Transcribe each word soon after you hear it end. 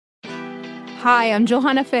Hi, I'm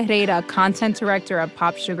Johanna Ferreira, content director at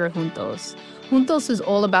Pop Sugar Juntos. Juntos is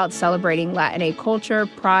all about celebrating Latinx culture,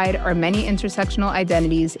 pride, our many intersectional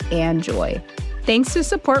identities, and joy. Thanks to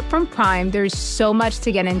support from Prime, there's so much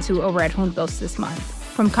to get into over at Juntos this month.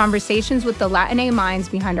 From conversations with the Latinx minds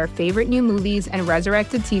behind our favorite new movies and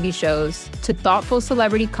resurrected TV shows, to thoughtful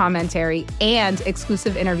celebrity commentary and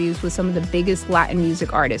exclusive interviews with some of the biggest Latin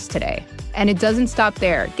music artists today. And it doesn't stop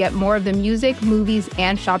there. Get more of the music, movies,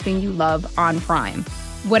 and shopping you love on Prime.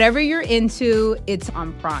 Whatever you're into, it's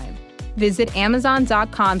on Prime. Visit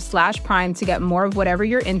Amazon.com/Prime to get more of whatever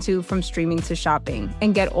you're into, from streaming to shopping.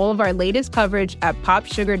 And get all of our latest coverage at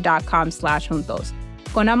popsugar.com/juntos.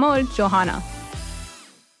 Con amor, Johanna.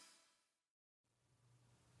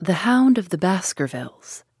 The Hound of the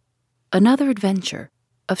Baskervilles, Another Adventure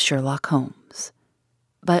of Sherlock Holmes,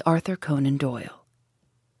 by Arthur Conan Doyle.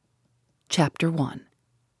 Chapter 1.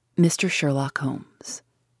 Mr. Sherlock Holmes.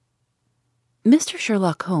 Mr.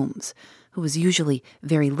 Sherlock Holmes, who was usually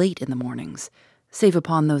very late in the mornings, save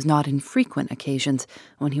upon those not infrequent occasions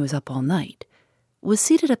when he was up all night, was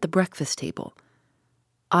seated at the breakfast table.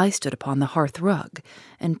 I stood upon the hearth rug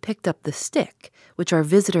and picked up the stick which our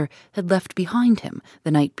visitor had left behind him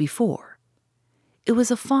the night before. It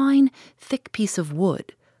was a fine, thick piece of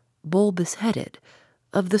wood, bulbous-headed,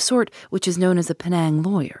 of the sort which is known as a Penang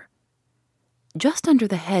lawyer. Just under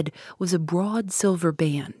the head was a broad silver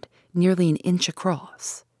band, nearly an inch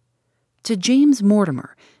across. To James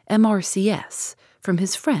Mortimer, M.R.C.S., from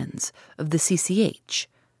his friends of the C.C.H.,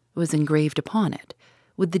 was engraved upon it,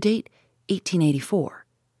 with the date 1884.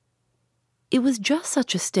 It was just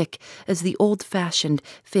such a stick as the old-fashioned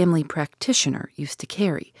family practitioner used to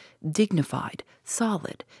carry, dignified,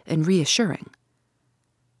 solid, and reassuring.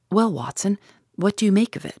 "Well, Watson, what do you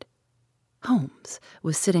make of it?" Holmes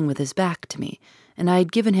was sitting with his back to me, and I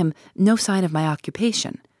had given him no sign of my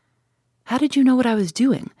occupation. "How did you know what I was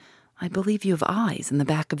doing? I believe you have eyes in the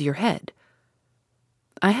back of your head."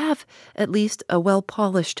 "I have, at least, a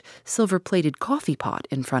well-polished, silver-plated coffee pot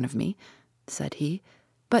in front of me," said he.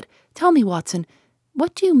 "But tell me, Watson,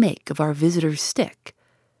 what do you make of our visitor's stick?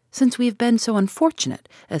 Since we have been so unfortunate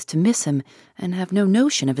as to miss him and have no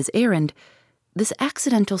notion of his errand, this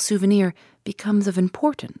accidental souvenir becomes of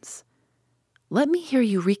importance. Let me hear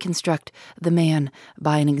you reconstruct the man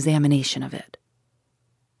by an examination of it."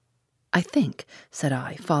 "I think," said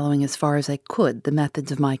I, following as far as I could the methods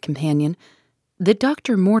of my companion, "that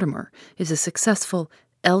Dr. Mortimer is a successful,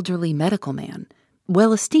 elderly medical man,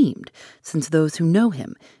 well esteemed, since those who know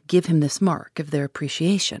him give him this mark of their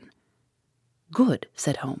appreciation." "Good,"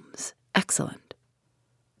 said Holmes. "Excellent.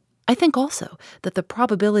 I think also that the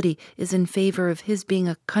probability is in favor of his being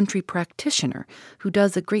a country practitioner who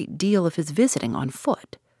does a great deal of his visiting on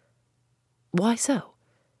foot." "Why so?"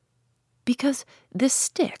 "Because this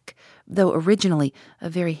stick, though originally a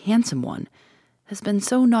very handsome one, has been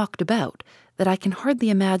so knocked about that I can hardly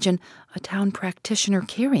imagine a town practitioner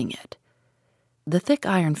carrying it. The thick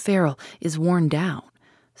iron ferrule is worn down,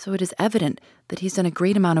 so it is evident that he's done a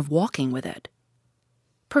great amount of walking with it."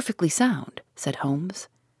 "Perfectly sound," said Holmes.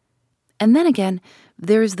 "And then again,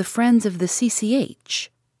 there is the Friends of the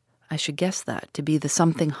C.C.H. I should guess that to be the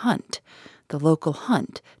something hunt, the local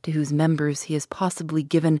hunt to whose members he has possibly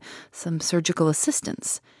given some surgical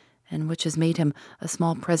assistance, and which has made him a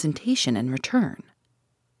small presentation in return."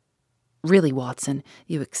 "Really, Watson,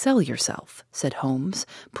 you excel yourself," said Holmes,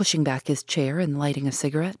 pushing back his chair and lighting a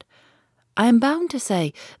cigarette. "I am bound to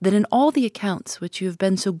say that in all the accounts which you have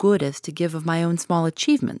been so good as to give of my own small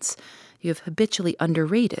achievements, you have habitually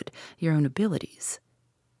underrated your own abilities.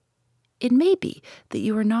 It may be that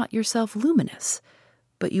you are not yourself luminous,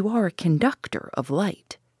 but you are a conductor of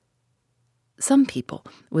light. Some people,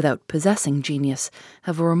 without possessing genius,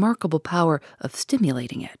 have a remarkable power of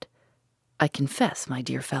stimulating it. I confess, my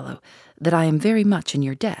dear fellow, that I am very much in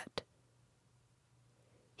your debt."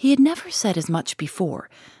 He had never said as much before,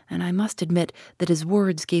 and I must admit that his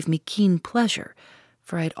words gave me keen pleasure,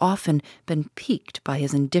 for I had often been piqued by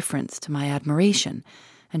his indifference to my admiration,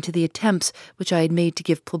 and to the attempts which I had made to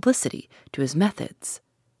give publicity to his methods.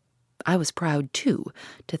 I was proud, too,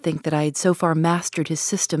 to think that I had so far mastered his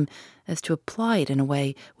system as to apply it in a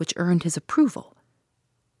way which earned his approval.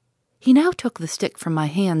 He now took the stick from my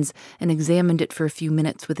hands and examined it for a few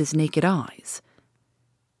minutes with his naked eyes.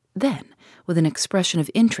 Then, with an expression of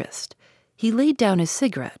interest, he laid down his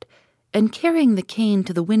cigarette, and carrying the cane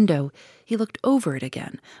to the window, he looked over it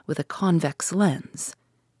again with a convex lens.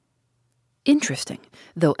 "Interesting,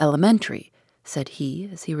 though elementary," said he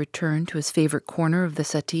as he returned to his favorite corner of the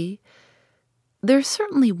settee. "There are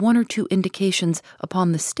certainly one or two indications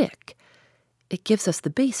upon the stick. It gives us the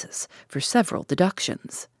basis for several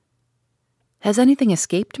deductions." Has anything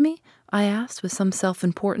escaped me? I asked with some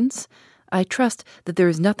self-importance. I trust that there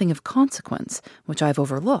is nothing of consequence which I've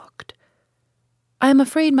overlooked. I am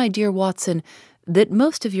afraid, my dear Watson, that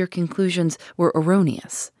most of your conclusions were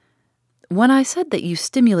erroneous. When I said that you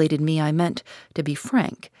stimulated me, I meant, to be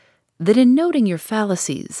frank, that in noting your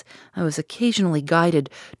fallacies, I was occasionally guided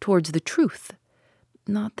towards the truth.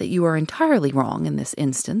 Not that you are entirely wrong in this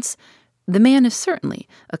instance. The man is certainly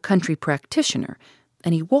a country practitioner,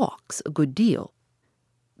 and he walks a good deal.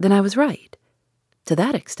 Then I was right, to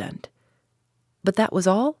that extent. But that was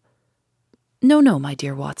all? No, my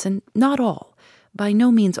dear Watson, not all. By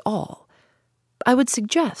no means all. I would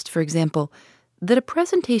suggest, for example, that a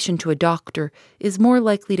presentation to a doctor is more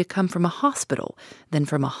likely to come from a hospital than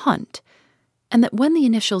from a hunt, and that when the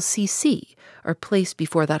initials CC are placed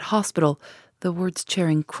before that hospital, the words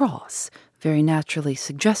Charing Cross very naturally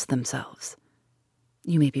suggest themselves.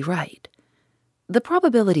 You may be right. The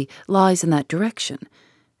probability lies in that direction,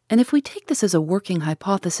 and if we take this as a working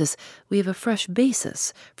hypothesis, we have a fresh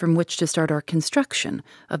basis from which to start our construction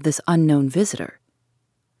of this unknown visitor.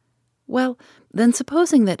 Well, then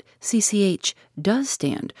supposing that CCH does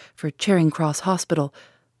stand for Charing Cross Hospital,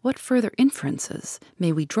 what further inferences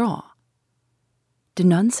may we draw? Do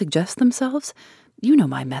none suggest themselves? You know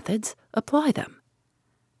my methods. Apply them.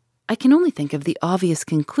 I can only think of the obvious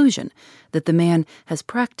conclusion that the man has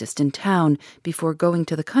practiced in town before going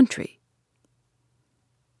to the country.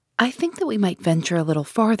 I think that we might venture a little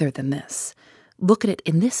farther than this. Look at it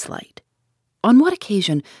in this light. On what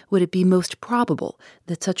occasion would it be most probable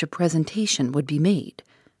that such a presentation would be made?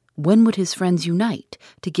 When would his friends unite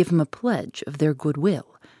to give him a pledge of their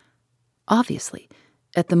goodwill? Obviously,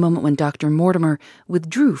 at the moment when Dr. Mortimer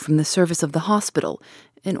withdrew from the service of the hospital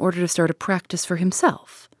in order to start a practice for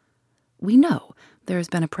himself. We know there has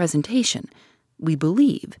been a presentation. We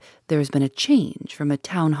believe there has been a change from a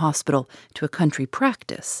town hospital to a country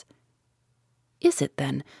practice. Is it,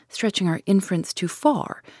 then, stretching our inference too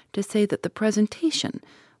far to say that the presentation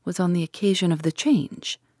was on the occasion of the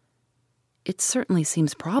change? It certainly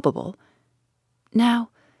seems probable. Now,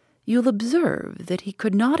 you'll observe that he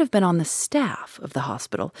could not have been on the staff of the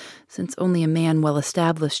hospital, since only a man well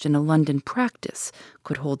established in a London practice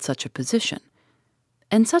could hold such a position.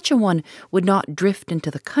 And such a one would not drift into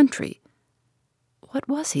the country. What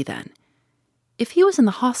was he, then? If he was in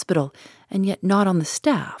the hospital and yet not on the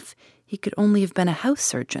staff, he could only have been a house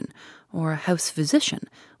surgeon or a house physician,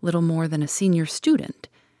 little more than a senior student.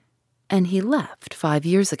 And he left 5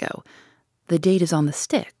 years ago. The date is on the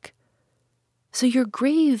stick. So your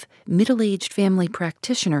grave, middle-aged family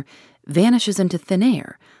practitioner vanishes into thin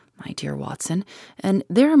air, my dear Watson, and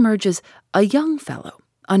there emerges a young fellow,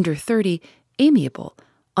 under 30, amiable,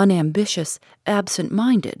 unambitious,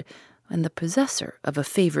 absent-minded, and the possessor of a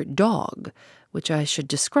favorite dog, which I should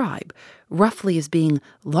describe roughly as being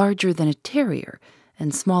larger than a terrier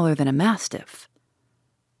and smaller than a mastiff.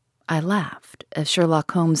 I laughed as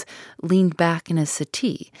Sherlock Holmes leaned back in his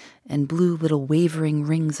settee and blew little wavering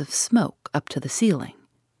rings of smoke up to the ceiling.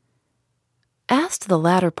 As to the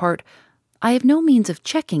latter part, I have no means of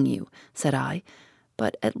checking you, said I,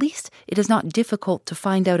 but at least it is not difficult to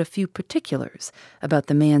find out a few particulars about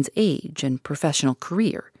the man's age and professional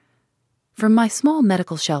career. From my small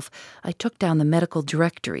medical shelf, I took down the medical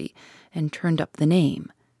directory and turned up the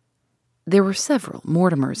name. There were several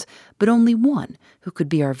Mortimers, but only one who could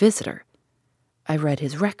be our visitor. I read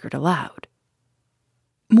his record aloud.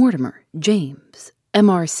 Mortimer, James,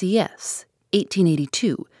 MRCS,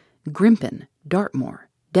 1882, Grimpen, Dartmoor,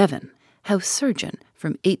 Devon, house surgeon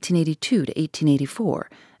from 1882 to 1884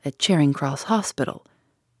 at Charing Cross Hospital,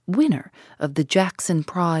 winner of the Jackson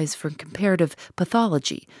Prize for Comparative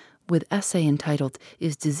Pathology with essay entitled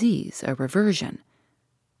Is Disease a Reversion?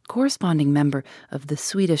 Corresponding member of the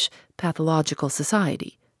Swedish Pathological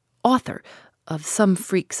Society, author of Some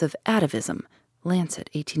Freaks of Atavism, Lancet,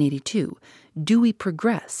 1882, Do We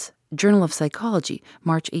Progress, Journal of Psychology,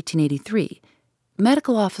 March 1883,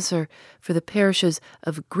 medical officer for the parishes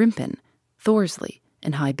of Grimpen, Thorsley,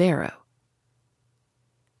 and High Barrow.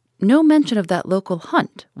 No mention of that local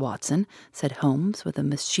hunt, Watson, said Holmes with a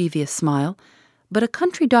mischievous smile, but a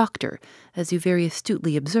country doctor, as you very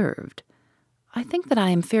astutely observed. I think that I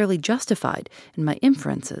am fairly justified in my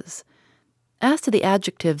inferences. As to the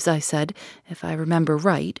adjectives, I said, if I remember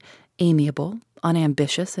right, amiable,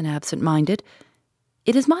 unambitious, and absent-minded.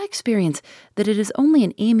 It is my experience that it is only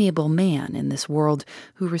an amiable man in this world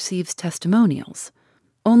who receives testimonials,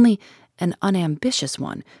 only an unambitious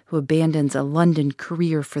one who abandons a London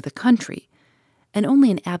career for the country, and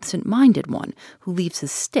only an absent-minded one who leaves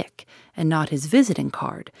his stick and not his visiting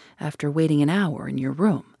card after waiting an hour in your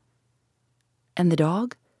room. And the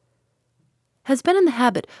dog? has been in the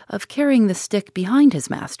habit of carrying the stick behind his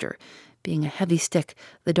master. Being a heavy stick,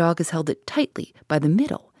 the dog has held it tightly by the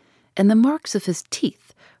middle, and the marks of his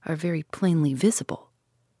teeth are very plainly visible.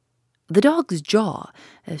 The dog's jaw,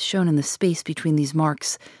 as shown in the space between these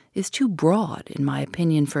marks, is too broad, in my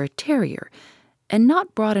opinion, for a terrier, and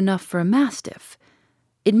not broad enough for a mastiff.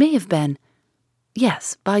 It may have been,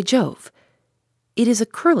 yes, by Jove, it is a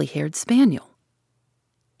curly-haired spaniel.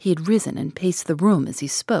 He had risen and paced the room as he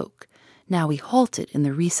spoke. Now he halted in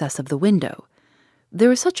the recess of the window. There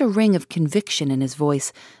was such a ring of conviction in his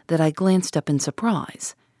voice that I glanced up in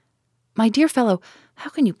surprise. "My dear fellow, how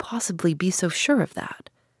can you possibly be so sure of that?"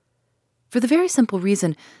 "For the very simple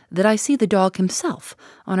reason that I see the dog himself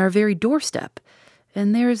on our very doorstep,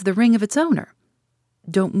 and there is the ring of its owner.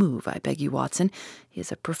 Don't move, I beg you, Watson. He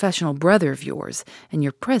is a professional brother of yours, and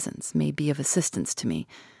your presence may be of assistance to me.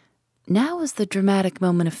 Now is the dramatic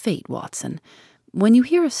moment of fate, Watson, when you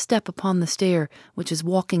hear a step upon the stair which is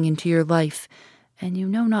walking into your life, and you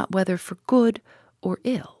know not whether for good or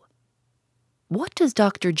ill. What does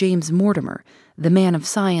Dr. James Mortimer, the man of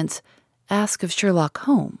science, ask of Sherlock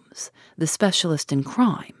Holmes, the specialist in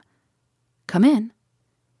crime? Come in."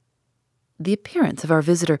 The appearance of our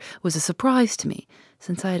visitor was a surprise to me,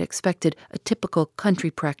 since I had expected a typical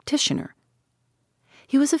country practitioner.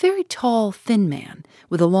 He was a very tall, thin man,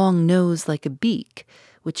 with a long nose like a beak,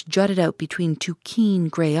 which jutted out between two keen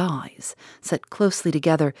gray eyes, set closely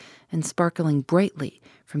together and sparkling brightly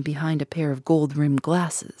from behind a pair of gold-rimmed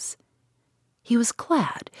glasses. He was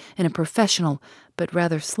clad in a professional but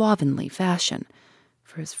rather slovenly fashion,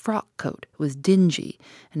 for his frock coat was dingy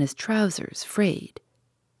and his trousers frayed.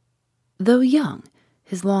 Though young,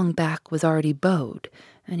 his long back was already bowed,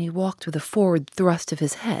 and he walked with a forward thrust of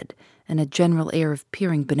his head and a general air of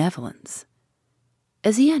peering benevolence.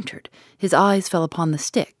 As he entered, his eyes fell upon the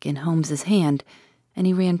stick in Holmes's hand, and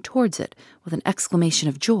he ran towards it with an exclamation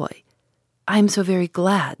of joy. "I am so very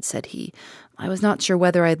glad," said he. "I was not sure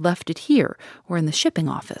whether I had left it here or in the shipping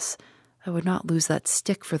office. I would not lose that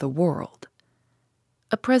stick for the world."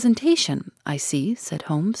 "A presentation, I see," said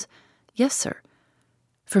Holmes. "Yes, sir."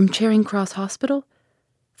 "From Charing Cross Hospital?"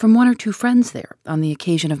 "From one or two friends there, on the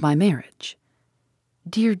occasion of my marriage."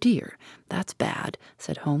 "Dear, dear, that's bad,"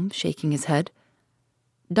 said Holmes, shaking his head.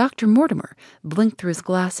 Dr. Mortimer blinked through his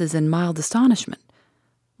glasses in mild astonishment.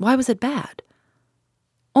 "Why was it bad?"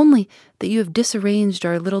 "Only that you have disarranged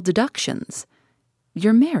our little deductions.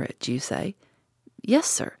 Your marriage, you say?" "Yes,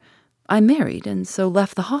 sir. I married, and so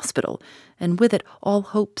left the hospital, and with it all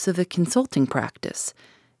hopes of a consulting practice.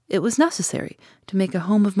 It was necessary to make a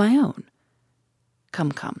home of my own."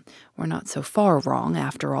 Come, we're not so far wrong,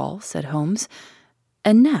 after all," said Holmes.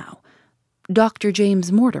 "And now, Dr.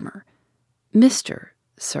 James Mortimer, Mr.,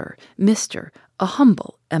 sir, Mr., a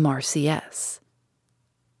humble MRCS.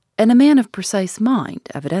 And a man of precise mind,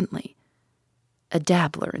 evidently. A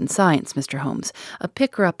dabbler in science, Mr. Holmes, a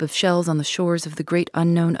picker-up of shells on the shores of the great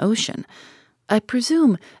unknown ocean. I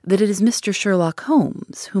presume that it is Mr. Sherlock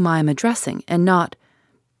Holmes whom I am addressing, and not—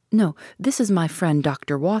 No, this is my friend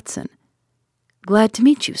Dr. Watson." "Glad to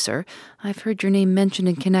meet you, sir. I've heard your name mentioned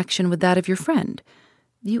in connection with that of your friend.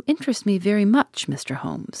 You interest me very much, Mr.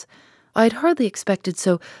 Holmes. I had hardly expected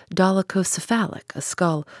so dolichocephalic a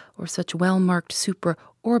skull or such well-marked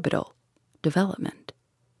supraorbital development.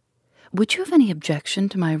 Would you have any objection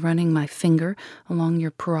to my running my finger along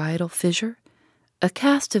your parietal fissure? A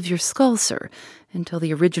cast of your skull, sir, until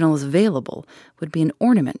the original is available, would be an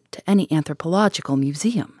ornament to any anthropological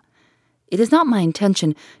museum. It is not my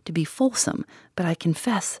intention to be fulsome, but I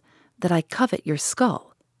confess that I covet your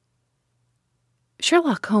skull."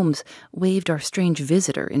 Sherlock Holmes waved our strange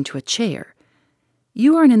visitor into a chair.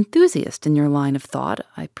 "You are an enthusiast in your line of thought,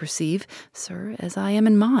 I perceive, sir, as I am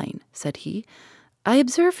in mine," said he. "I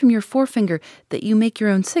observe from your forefinger that you make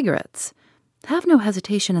your own cigarettes. Have no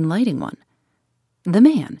hesitation in lighting one." The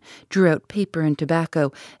man drew out paper and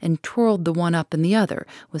tobacco and twirled the one up in the other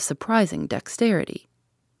with surprising dexterity.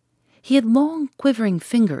 He had long, quivering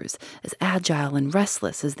fingers, as agile and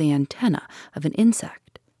restless as the antennae of an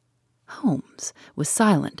insect. Holmes was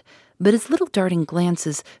silent, but his little darting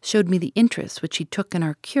glances showed me the interest which he took in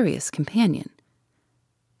our curious companion.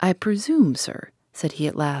 "I presume, sir," said he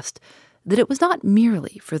at last, "that it was not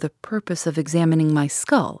merely for the purpose of examining my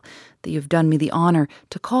skull that you have done me the honor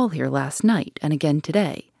to call here last night and again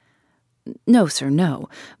today." "No, sir, no,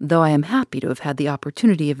 though I am happy to have had the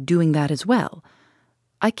opportunity of doing that as well.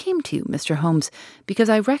 I came to you, Mr. Holmes, because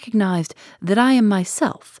I recognized that I am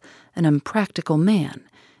myself an unpractical man,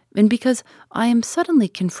 and because I am suddenly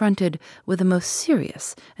confronted with a most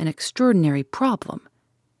serious and extraordinary problem.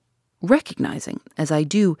 Recognizing, as I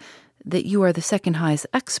do, that you are the second highest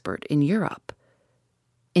expert in Europe,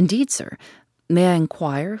 Indeed, sir. May I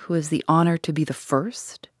inquire who has the honor to be the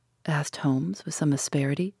first? Asked Holmes with some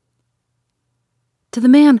asperity. To the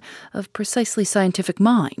man of precisely scientific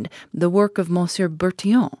mind, the work of Monsieur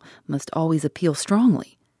Bertillon must always appeal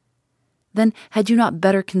strongly. Then had you not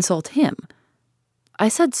better consult him? I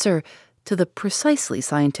said, sir, to the precisely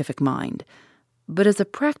scientific mind, but as a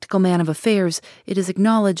practical man of affairs, it is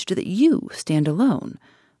acknowledged that you stand alone.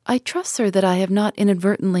 I trust, sir, that I have not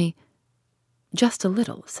inadvertently— Just a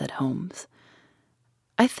little, said Holmes.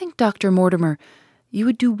 I think, Dr. Mortimer, you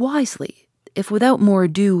would do wisely if without more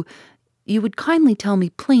ado you would kindly tell me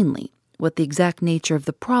plainly what the exact nature of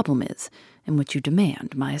the problem is in which you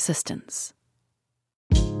demand my assistance.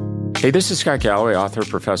 Hey, this is Scott Galloway, author,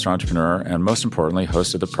 professor, entrepreneur, and most importantly,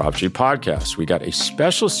 host of the Prop G podcast. We got a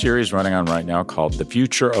special series running on right now called The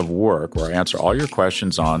Future of Work, where I answer all your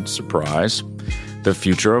questions on, surprise, the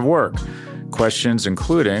future of work. Questions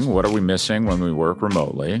including, what are we missing when we work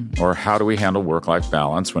remotely? Or how do we handle work-life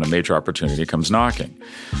balance when a major opportunity comes knocking?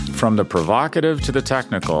 From the provocative to the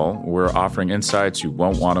technical, we're offering insights you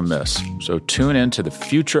won't want to miss. So tune in to The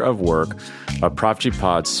Future of Work, a Prop G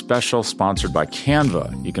Pod special sponsored by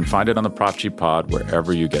Canva. You can find it on the Prop G Pod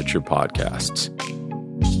wherever you get your podcasts.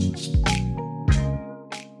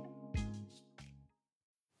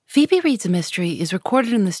 Phoebe Reads a Mystery is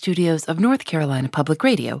recorded in the studios of North Carolina Public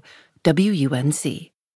Radio, WUNC.